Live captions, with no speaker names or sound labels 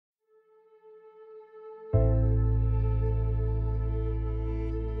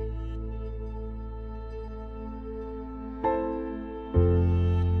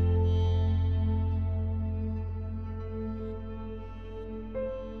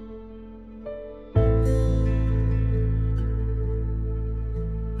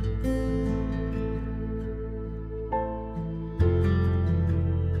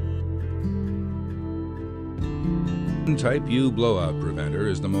Type U blowout preventer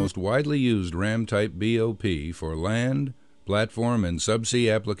is the most widely used ram-type BOP for land, platform, and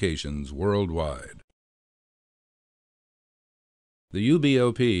subsea applications worldwide. The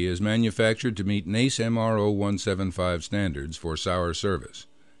UBOP is manufactured to meet NACE MR 0175 standards for sour service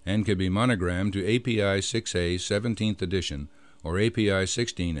and can be monogrammed to API 6A 17th edition or API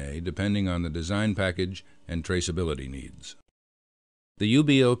 16A depending on the design package and traceability needs. The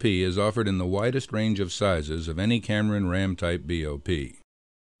UBOP is offered in the widest range of sizes of any Cameron ram-type BOP. It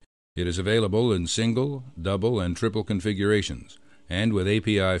is available in single, double, and triple configurations, and with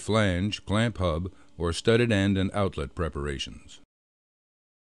API flange, clamp hub, or studded end and outlet preparations.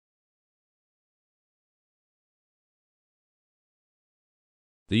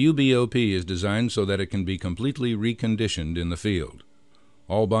 The UBOP is designed so that it can be completely reconditioned in the field.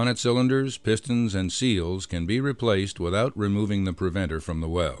 All bonnet cylinders, pistons, and seals can be replaced without removing the preventer from the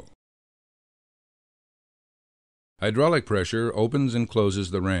well. Hydraulic pressure opens and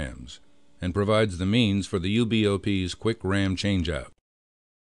closes the rams and provides the means for the UBOP's quick ram changeout.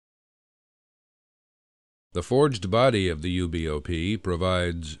 The forged body of the UBOP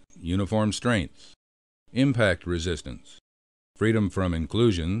provides uniform strength, impact resistance, freedom from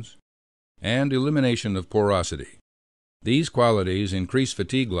inclusions, and elimination of porosity. These qualities increase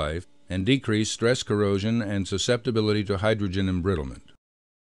fatigue life and decrease stress corrosion and susceptibility to hydrogen embrittlement.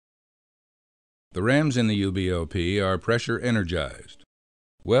 The rams in the UBOP are pressure energized.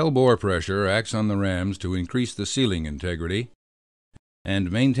 Well bore pressure acts on the rams to increase the sealing integrity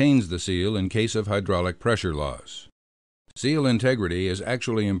and maintains the seal in case of hydraulic pressure loss. Seal integrity is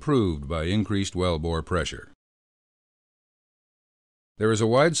actually improved by increased well bore pressure. There is a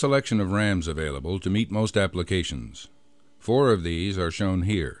wide selection of rams available to meet most applications. 4 of these are shown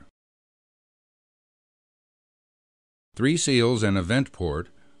here. 3 seals and a vent port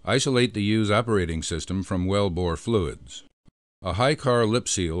isolate the U's operating system from well bore fluids. A high-car lip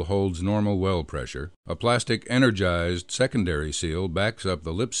seal holds normal well pressure, a plastic energized secondary seal backs up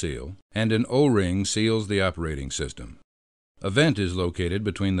the lip seal, and an O-ring seals the operating system. A vent is located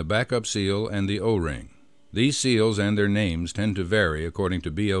between the backup seal and the O-ring. These seals and their names tend to vary according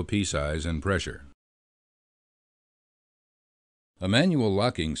to BOP size and pressure. A manual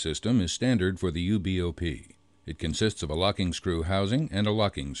locking system is standard for the UBOP. It consists of a locking screw housing and a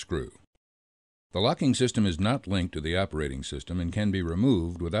locking screw. The locking system is not linked to the operating system and can be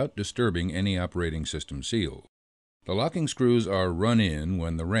removed without disturbing any operating system seal. The locking screws are run in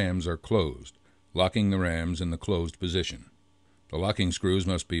when the rams are closed, locking the rams in the closed position. The locking screws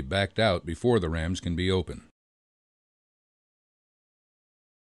must be backed out before the rams can be opened.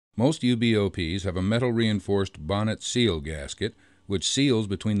 Most UBOPs have a metal-reinforced bonnet seal gasket which seals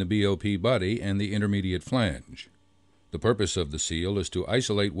between the BOP body and the intermediate flange. The purpose of the seal is to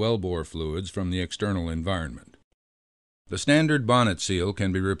isolate wellbore fluids from the external environment. The standard bonnet seal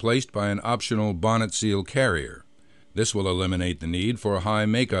can be replaced by an optional bonnet seal carrier. This will eliminate the need for high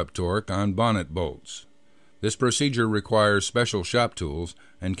makeup torque on bonnet bolts. This procedure requires special shop tools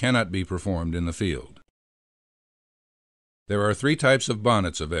and cannot be performed in the field. There are 3 types of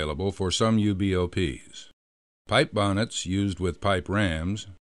bonnets available for some UBOPs. Pipe bonnets used with pipe rams,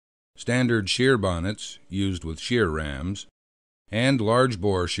 standard shear bonnets used with shear rams, and large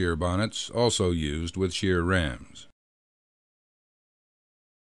bore shear bonnets also used with shear rams.